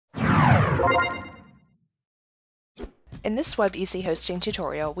In this WebEasy hosting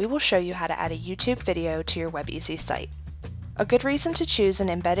tutorial, we will show you how to add a YouTube video to your WebEasy site. A good reason to choose an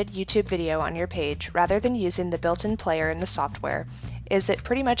embedded YouTube video on your page rather than using the built-in player in the software is it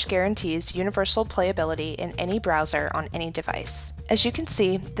pretty much guarantees universal playability in any browser on any device. As you can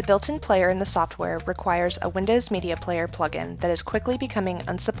see, the built-in player in the software requires a Windows Media Player plugin that is quickly becoming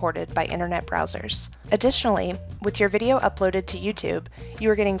unsupported by internet browsers. Additionally, with your video uploaded to YouTube, you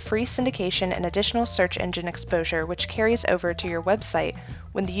are getting free syndication and additional search engine exposure which carries over to your website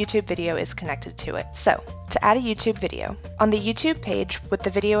when the YouTube video is connected to it. So, to add a YouTube video, on the YouTube page with the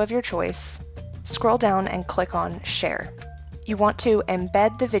video of your choice, scroll down and click on Share. You want to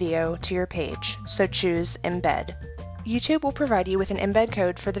embed the video to your page, so choose Embed. YouTube will provide you with an embed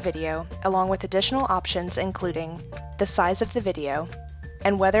code for the video, along with additional options including the size of the video,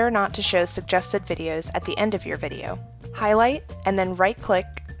 and whether or not to show suggested videos at the end of your video. Highlight and then right-click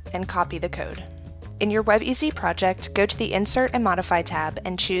and copy the code. In your WebEasy project, go to the Insert and Modify tab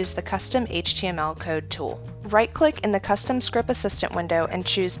and choose the Custom HTML Code tool. Right-click in the Custom Script Assistant window and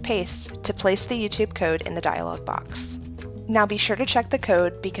choose Paste to place the YouTube code in the dialog box. Now be sure to check the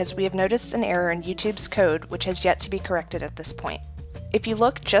code because we have noticed an error in YouTube's code which has yet to be corrected at this point. If you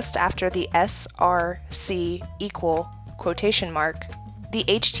look just after the SRC equal quotation mark, the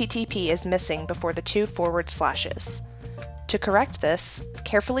HTTP is missing before the 2 forward slashes. To correct this,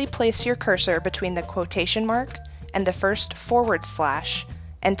 carefully place your cursor between the quotation mark and the first forward slash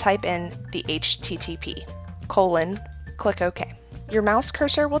and type in the HTTP, click OK. Your mouse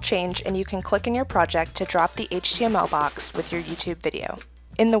cursor will change and you can click in your project to drop the HTML box with your YouTube video.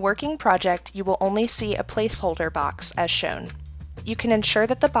 In the working project, you will only see a placeholder box as shown. You can ensure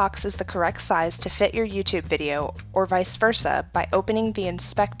that the box is the correct size to fit your YouTube video or vice versa by opening the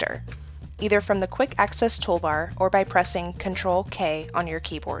inspector, either from the Quick Access toolbar or by pressing Ctrl-K on your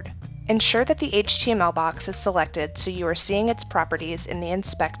keyboard. Ensure that the HTML box is selected so you are seeing its properties in the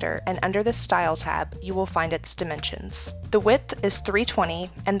inspector, and under the Style tab, you will find its dimensions. The width is 320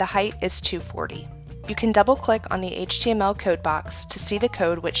 and the height is 240. You can double-click on the HTML code box to see the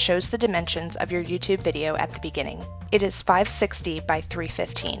code which shows the dimensions of your YouTube video at the beginning. It is 560 by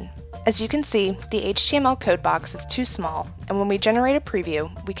 315. As you can see, the HTML code box is too small, and when we generate a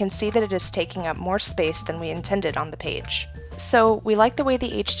preview, we can see that it is taking up more space than we intended on the page. So we like the way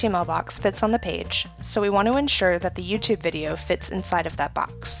the HTML box fits on the page, so we want to ensure that the YouTube video fits inside of that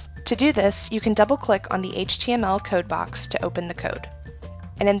box. To do this, you can double-click on the HTML code box to open the code.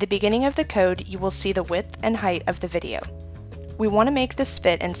 And in the beginning of the code, you will see the width and height of the video. We want to make this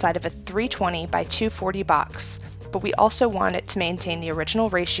fit inside of a 320 by 240 box, but we also want it to maintain the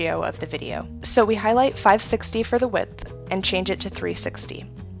original ratio of the video. So we highlight 560 for the width and change it to 360.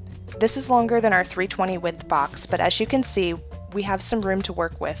 This is longer than our 320 width box, but as you can see, we have some room to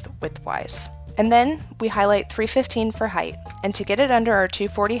work with width-wise. And then we highlight 315 for height, and to get it under our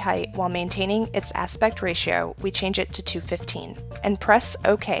 240 height while maintaining its aspect ratio, we change it to 215, and press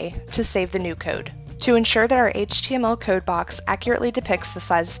OK to save the new code. To ensure that our HTML code box accurately depicts the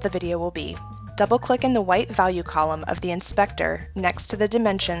size the video will be, double-click in the white value column of the inspector next to the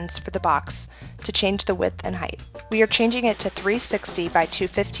dimensions for the box to change the width and height. We are changing it to 360 by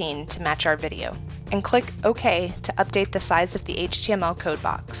 215 to match our video, and click OK to update the size of the HTML code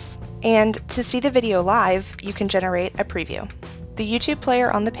box. And to see the video live, you can generate a preview. The YouTube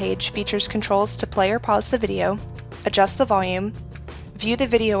player on the page features controls to play or pause the video, adjust the volume, view the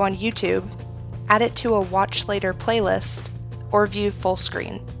video on YouTube, add it to a watch later playlist, or view full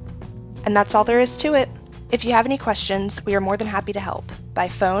screen. And that's all there is to it. If you have any questions, we are more than happy to help by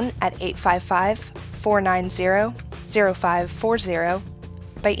phone at 855-490-0540,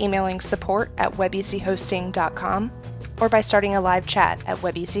 by emailing support@webeasyhosting.com, or by starting a live chat at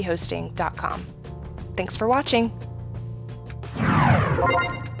webeasyhosting.com. Thanks for watching.